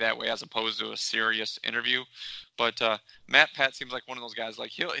be that way as opposed to a serious interview. But Matt Pat seems like one of those guys, like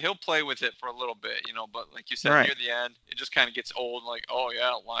he'll play with it for a little bit, but like you said, right. Near the end, it just kind of gets old. Like, oh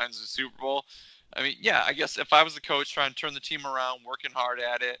yeah, Lions is Super Bowl. I mean, yeah, I guess if I was the coach trying to turn the team around, working hard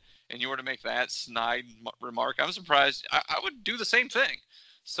at it, and you were to make that snide remark, I'm surprised. I would do the same thing.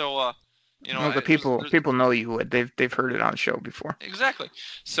 So, the people know you would. They've heard it on the show before. Exactly.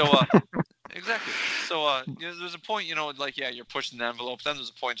 So, exactly. So, there's a point, like, yeah, you're pushing the envelope. Then there's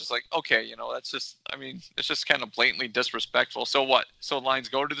a point just like, okay, that's just, I mean, it's just kind of blatantly disrespectful. So what? So Lions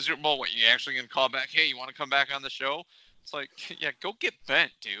go to the Super Bowl. What, you actually going to call back? Hey, you want to come back on the show? It's like, yeah, go get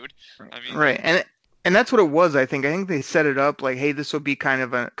bent, dude. I mean, right. And that's what it was, I think. I think they set it up like, hey, this will be kind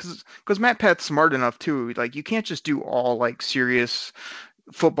of because Matt Pat's smart enough too. Like, you can't just do all like serious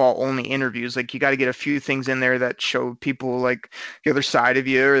football only interviews. Like, you got to get a few things in there that show people like the other side of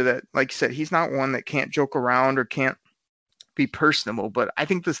you, or that, like you said, he's not one that can't joke around or can't be personable. But I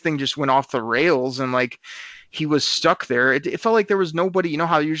think this thing just went off the rails and like he was stuck there. It felt like there was nobody. You know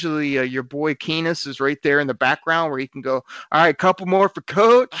how usually your boy Keenus is right there in the background where you can go, all right, couple more for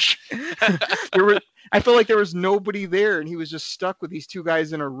coach. I felt like there was nobody there, and he was just stuck with these two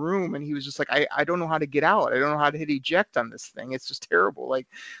guys in a room, and he was just like, I don't know how to get out. I don't know how to hit eject on this thing. It's just terrible. Like,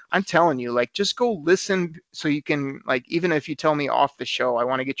 I'm telling you, like, just go listen so you can, like, even if you tell me off the show, I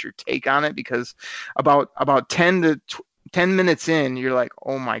want to get your take on it, because about 10 minutes in, you're like,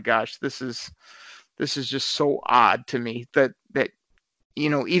 oh my gosh, this is just so odd to me that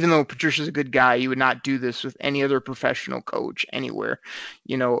even though Patricia's a good guy, you would not do this with any other professional coach anywhere,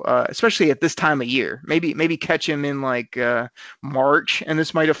 especially at this time of year. Maybe catch him in like March and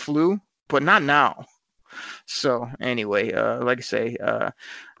this might have flew, but not now. So anyway, like I say,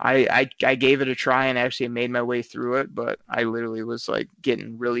 I gave it a try and actually made my way through it, but I literally was like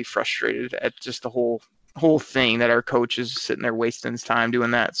getting really frustrated at just the whole thing that our coach is sitting there wasting his time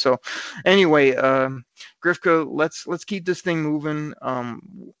doing that. So anyway, Grifka, let's keep this thing moving.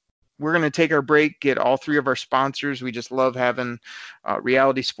 We're going to take our break, get all three of our sponsors. We just love having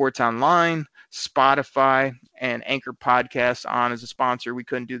Reality Sports Online, Spotify, and Anchor Podcasts on as a sponsor. We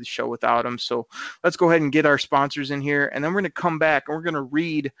couldn't do the show without them. So let's go ahead and get our sponsors in here, and then we're going to come back and we're going to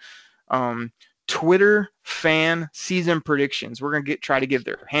read Twitter fan season predictions. We're going to try to give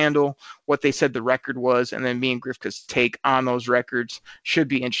their handle, what they said the record was, and then me and Grifka's take on those records. Should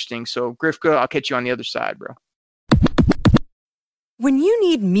be interesting. So Grifka, I'll catch you on the other side, bro. When you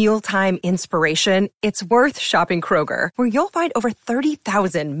need mealtime inspiration, it's worth shopping Kroger, where you'll find over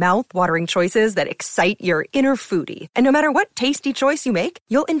 30,000 mouth-watering choices that excite your inner foodie. And no matter what tasty choice you make,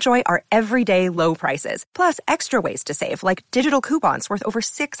 you'll enjoy our everyday low prices, plus extra ways to save, like digital coupons worth over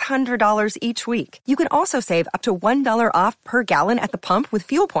 $600 each week. You can also save up to $1 off per gallon at the pump with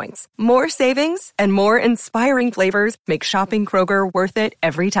fuel points. More savings and more inspiring flavors make shopping Kroger worth it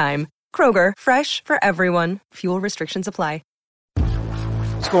every time. Kroger, fresh for everyone. Fuel restrictions apply.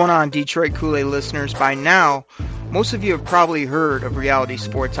 What's going on, Detroit Kool-Aid listeners? By now, most of you have probably heard of Reality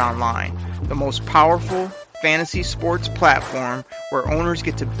Sports Online, the most powerful fantasy sports platform where owners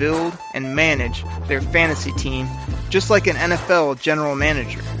get to build and manage their fantasy team just like an NFL general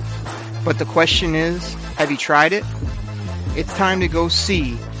manager. But the question is, have you tried it? It's time to go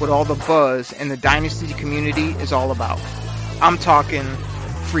see what all the buzz in the Dynasty community is all about. I'm talking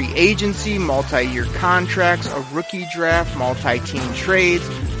free agency, multi-year contracts, a rookie draft, multi-team trades,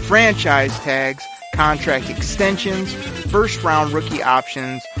 franchise tags, contract extensions, first-round rookie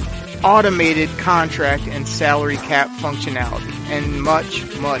options, automated contract and salary cap functionality, and much,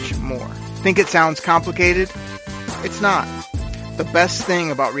 much more. Think it sounds complicated? It's not. The best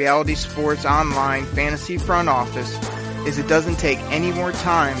thing about Reality Sports Online Fantasy Front Office is it doesn't take any more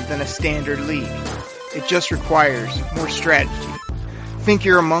time than a standard league. It just requires more strategy. Think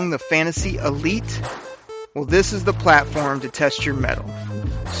you're among the fantasy elite? Well, this is the platform to test your mettle.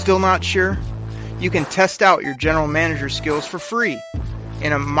 Still not sure? You can test out your general manager skills for free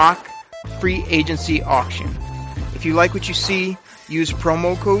in a mock free agency auction. If you like what you see, use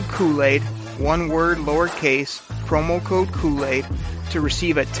promo code Kool-Aid, one word lowercase, promo code Kool-Aid, to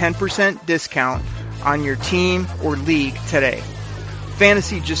receive a 10% discount on your team or league today.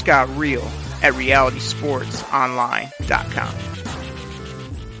 Fantasy just got real at realitysportsonline.com.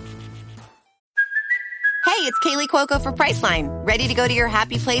 Hey, it's Kaylee Cuoco for Priceline. Ready to go to your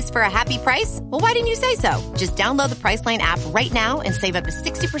happy place for a happy price? Well, why didn't you say so? Just download the Priceline app right now and save up to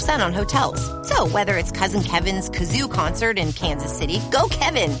 60% on hotels. So whether it's Cousin Kevin's Kazoo Concert in Kansas City, go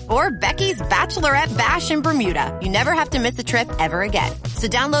Kevin, or Becky's Bachelorette Bash in Bermuda, you never have to miss a trip ever again. So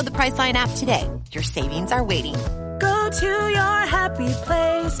download the Priceline app today. Your savings are waiting. Go to your happy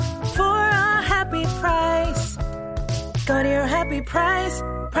place for a happy price. Go to your happy price,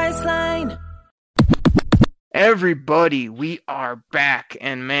 Priceline. Everybody, we are back,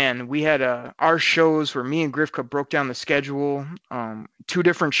 and man, we had our shows where me and Grifka broke down the schedule. 2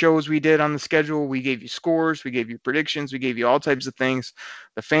 different shows we did on the schedule. We gave you scores, we gave you predictions, we gave you all types of things.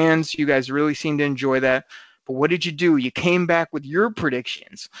 The fans, you guys really seemed to enjoy that. But what did you do? You came back with your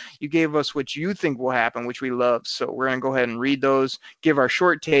predictions. You gave us what you think will happen, which we love. So we're going to go ahead and read those, give our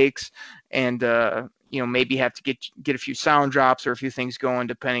short takes, and maybe have to get a few sound drops or a few things going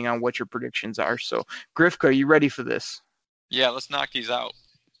depending on what your predictions are. So, Grifka, are you ready for this? Yeah, let's knock these out.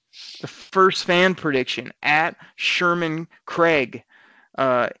 The first fan prediction at Sherman Craig.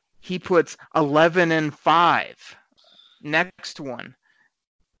 He puts 11-5. Next one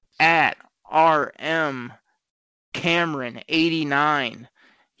at RM Cameron 89.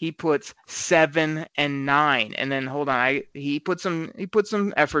 He puts 7-9, and then hold on, he put some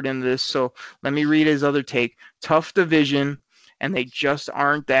effort into this. So let me read his other take. Tough division, and they just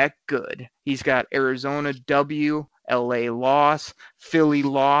aren't that good. He's got Arizona W, LA loss, Philly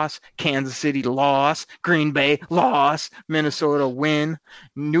loss, Kansas City loss, Green Bay loss, Minnesota win,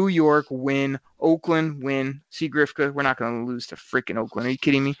 New York win, Oakland win. See, Grifka, we're not going to lose to freaking Oakland. Are you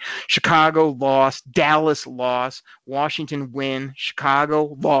kidding me? Chicago loss, Dallas loss, Washington win,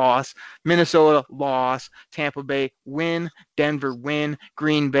 Chicago loss, Minnesota loss, Tampa Bay win, Denver win,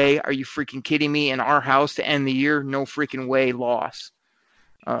 Green Bay. Are you freaking kidding me? In our house to end the year, no freaking way loss.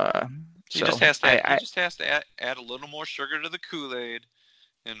 He just has to add a little more sugar to the Kool-Aid,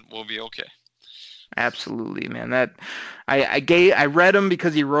 and we'll be okay. Absolutely, man. That I read him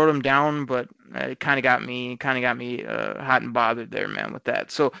because he wrote them down, but it kind of got me hot and bothered there, man, with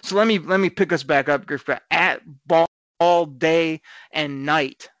that. So let me pick us back up, Griff, at Ball Day and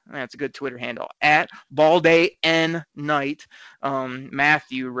Night. That's a good Twitter handle. At Ball Day and Night.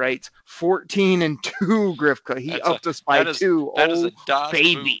 Matthew writes 14-2, Grifka. He upped us by 2. That is a DOS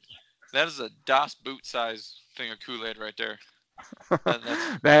baby. Boot. That is a DOS boot size thing of Kool-Aid right there.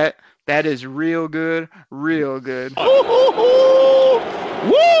 That is real good, real good. Woo!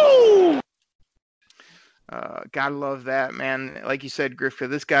 Gotta love that, man. Like you said, Grifka,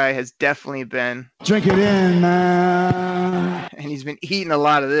 this guy has definitely been Drink it in, man. And he's been eating a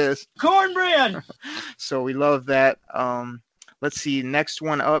lot of this. Cornbread! So we love that. Let's see, next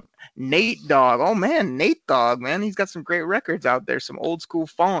one up, Nate Dogg. Oh, man, Nate Dogg, man. He's got some great records out there, some old school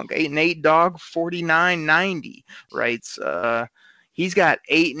funk. Nate Dogg, 4990, writes. He's got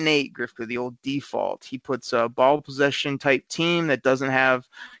 8-8, Grifka, the old default. He puts a ball possession type team that doesn't have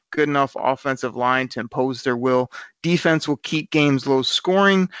good enough offensive line to impose their will. Defense will keep games low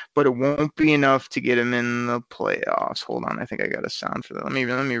scoring, but it won't be enough to get him in the playoffs. Hold on, I think I got a sound for that. Let me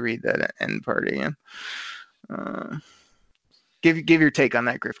read that end part again. Give your take on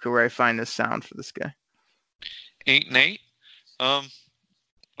that, Grifka, where I find this sound for this guy. 8-8. I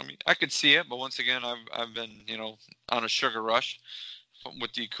mean, I could see it, but once again, I've been on a sugar rush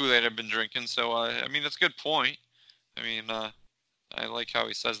with the Kool-Aid I've been drinking. So I mean, that's a good point. I mean, I like how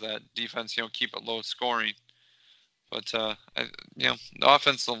he says that defense, keep it low scoring. But the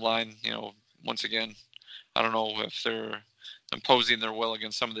offensive line, once again, I don't know if they're imposing their will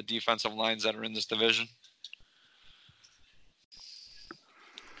against some of the defensive lines that are in this division.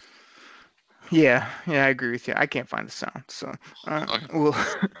 Yeah, I agree with you. I can't find the sound, so Okay. we'll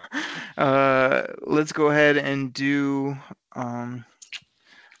let's go ahead and do. We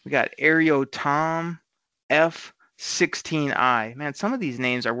got Aereo Tom F16I. Man, some of these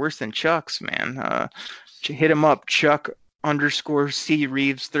names are worse than Chuck's. Man, hit him up, Chuck underscore C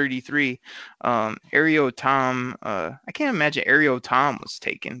Reeves 33. Ario Tom, I can't imagine Ario Tom was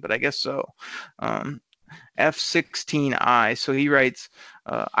taken, but I guess so. F16I. So he writes,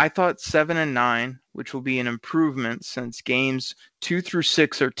 I thought 7 and 9, which will be an improvement since games 2 through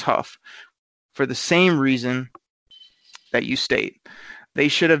 6 are tough for the same reason that you state. They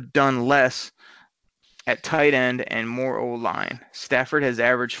should have done less at tight end and more O-line. Stafford has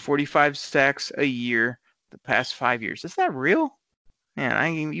averaged 45 sacks a year the past 5 years. Is that real?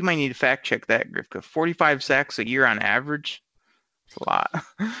 Man, you might need to fact check that, Grifka. 45 sacks a year on average? It's a lot.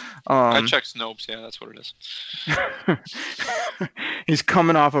 I checked Snopes. Yeah, that's what it is. He's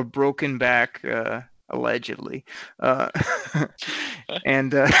coming off a broken back, allegedly.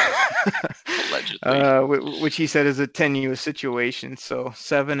 And allegedly. Which he said is a tenuous situation. So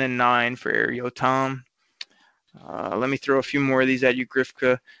 7 and 9 for Ario Tom. Let me throw a few more of these at you,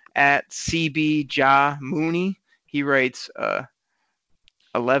 Grifka. At CB Ja Mooney, he writes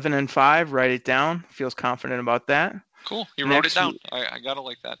 11 and 5. Write it down. Feels confident about that. Cool. He wrote it down. I gotta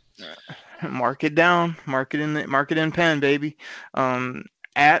like that. Mark it down. Mark it in pen, baby.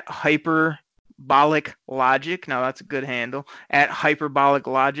 At Hyperbolic Logic. Now that's a good handle. At Hyperbolic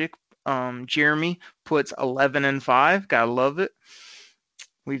Logic. Jeremy puts 11 and 5. Gotta love it.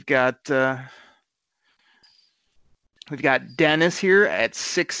 We've got Dennis here at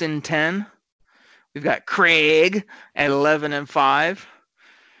 6 and 10. We've got Craig at 11 and 5.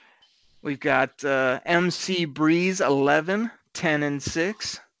 We've got MC Breeze 11, 10 and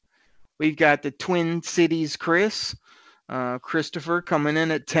 6. We've got the Twin Cities Chris, Christopher coming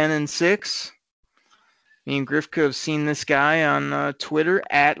in at 10 and 6. Me and Grifka have seen this guy on Twitter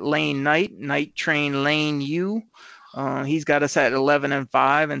at Lane Knight, Night Train Lane U. He's got us at 11 and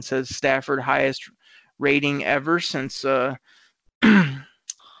 5 and says Stafford highest rating ever since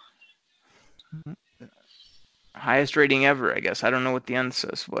highest rating ever, I guess. I don't know what the end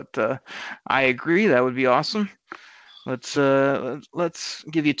says, but I agree. That would be awesome. Let's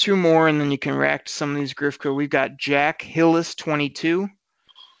give you 2 more, and then you can react to some of these, Grifka. We've got Jack Hillis 22.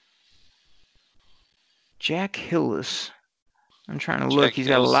 Jack Hillis. I'm trying to look. He's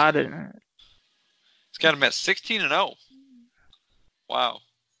got a lot of. He's got him at 16 and 0. Wow,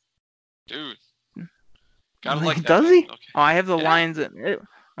 dude. Gotta like that. Does he? Okay. Oh, I have the lines at.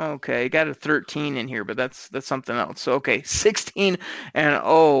 Okay, got a 13 in here, but that's something else. So okay, 16 and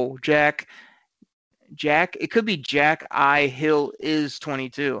Jack. It could be Jack I Hill is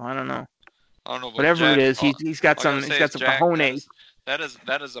 22. I don't know. Whatever Jack, it is, he's got some cojones.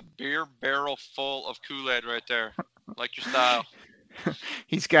 That is a beer barrel full of Kool-Aid right there. Like your style.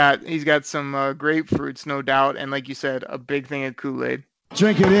 He's got some grapefruits, no doubt, and like you said, a big thing of Kool-Aid.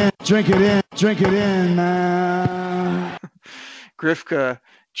 Drink it in, man. Grifka,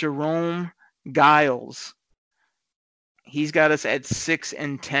 Jerome Giles. He's got us at 6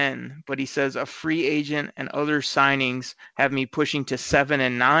 and 10, but he says a free agent and other signings have me pushing to 7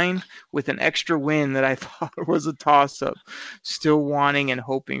 and 9 with an extra win that I thought was a toss-up. Still wanting and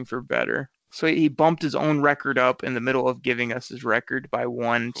hoping for better. So he bumped his own record up in the middle of giving us his record by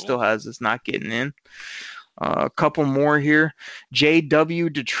 1. Cool. Still has us not getting in. A couple more here.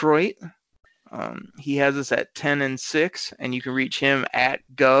 JW Detroit. He has us at 10 and 6, and you can reach him at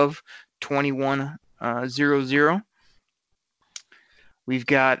gov2100. We've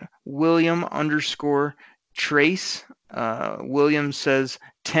got William _Trace. William says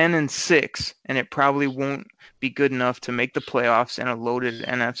 10 and 6, and it probably won't be good enough to make the playoffs in a loaded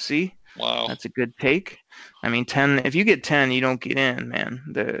NFC. Wow, that's a good take. I mean, 10. If you get 10, you don't get in, man.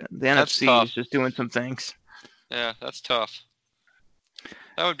 The NFC tough. is just doing some things. Yeah, that's tough.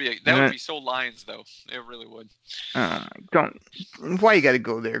 That would be so Lions though. It really would. Don't. Why you got to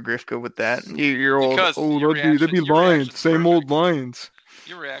go there, Grifka, with that? You're old. Because that'd be Lions. Same old Lions.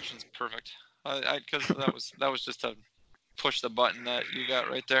 Your reaction's perfect. Because that was just a push the button that you got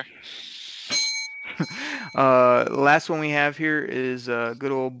right there. Last one we have here is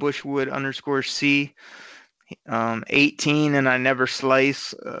good old Bushwood _C. 18 and I never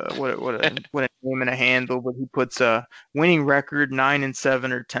slice. What a name and a handle, but he puts a winning record 9 and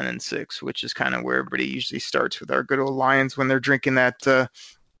 7 or 10 and 6, which is kind of where everybody usually starts with our good old Lions when they're drinking that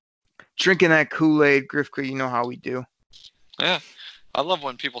Kool-Aid. Grifka, you know how we do. Yeah, I love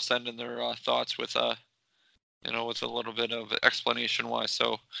when people send in their thoughts with with a little bit of explanation why.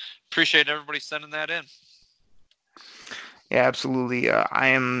 So appreciate everybody sending that in. Yeah, absolutely. I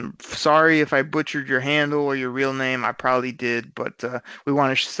am sorry if I butchered your handle or your real name. I probably did, but we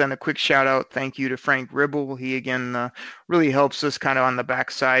want to send a quick shout out. Thank you to Frank Ribble. He again really helps us kind of on the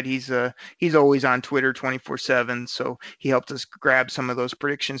backside. He's always on Twitter 24/7, so he helped us grab some of those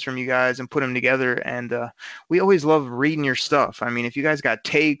predictions from you guys and put them together. And we always love reading your stuff. I mean, if you guys got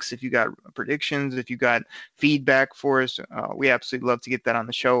takes, if you got predictions, if you got feedback for us, we absolutely love to get that on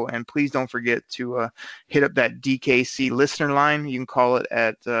the show. And please don't forget to hit up that DKC listener line. You can call it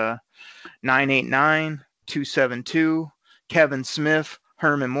at 989-272 Kevin Smith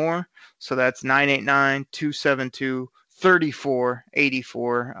Herman Moore. So that's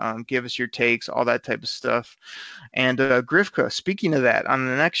 989-272-3484. Give us your takes, all that type of stuff. And Grifka, speaking of that, on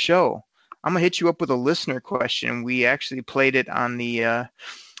the next show, I'm gonna hit you up with a listener question. We actually played it on the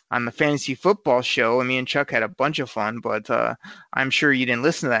fantasy football show. Me and Chuck had a bunch of fun, but I'm sure you didn't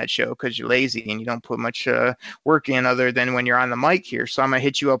listen to that show because you're lazy and you don't put much work in other than when you're on the mic here. So I'm going to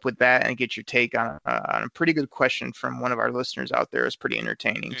hit you up with that and get your take on a pretty good question from one of our listeners out there. It's pretty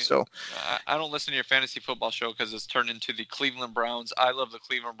entertaining. So I don't listen to your fantasy football show because it's turned into the Cleveland Browns. I love the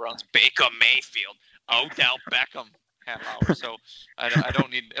Cleveland Browns. Baker Mayfield, Odell Beckham half hour. So I don't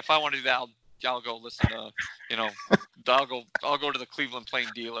need, if I want to do that, I'll go listen to, I'll go to the Cleveland Plain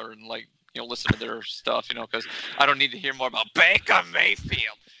Dealer and listen to their stuff, because I don't need to hear more about Baker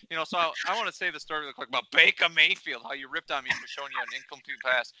Mayfield. So I want to say the story real quick about Baker Mayfield, how you ripped on me for showing you an incomplete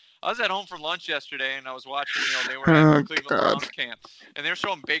pass. I was at home for lunch yesterday and I was watching, they were at the Cleveland Browns camp and they were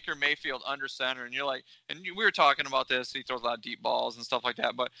showing Baker Mayfield under center and we were talking about this. He throws a lot of deep balls and stuff like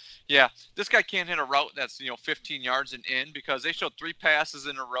that. But yeah, this guy can't hit a route that's, 15 yards and in because they showed 3 passes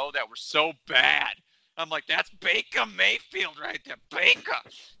in a row that were so bad. I'm like, that's Baker Mayfield right there. Baker.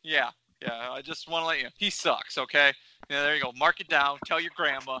 Yeah. I just want to let you know. He sucks, okay? Yeah, there you go. Mark it down. Tell your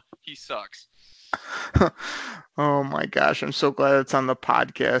grandma he sucks. Oh, my gosh. I'm so glad it's on the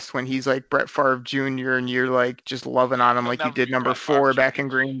podcast when he's like Brett Favre Jr. and you're like just loving on him like you did number 4 back in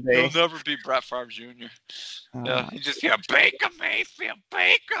Green Bay. He'll never be Brett Favre Jr. Yeah, he just, Baker Mayfield.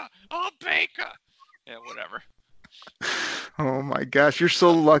 Baker. Oh, Baker. Yeah, whatever. Oh my gosh, you're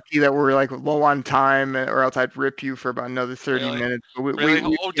so lucky that we're like low on time, or else I'd rip you for about another 30 minutes.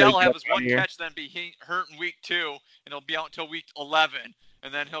 Odell will have his one catch, then be hurt in week 2, and he'll be out until week 11,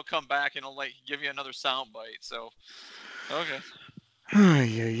 and then he'll come back and he'll give you another sound bite. So, okay.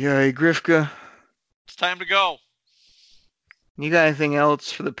 Yeah, Grifka. It's time to go. You got anything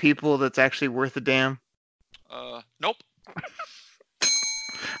else for the people that's actually worth a damn? Nope.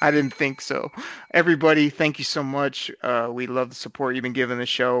 I didn't think so. Everybody, thank you so much. We love the support you've been giving the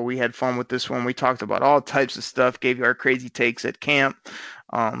show. We had fun with this one. We talked about all types of stuff, gave you our crazy takes at camp,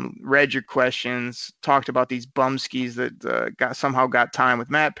 read your questions, talked about these bum skis that somehow got time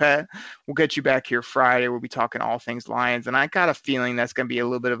with Matt Pat. We'll get you back here Friday. We'll be talking all things Lions. And I got a feeling that's going to be a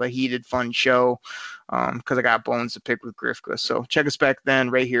little bit of a heated, fun show because I got bones to pick with Grifka. So check us back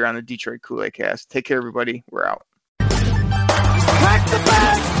then right here on the Detroit Kool-Aid Cast. Take care, everybody. We're out. Pack the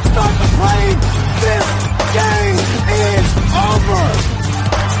bag, start the plane. This game is over.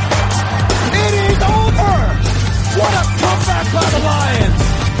 It is over. What a comeback by the Lions.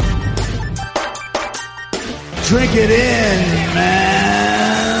 Drink it in, man.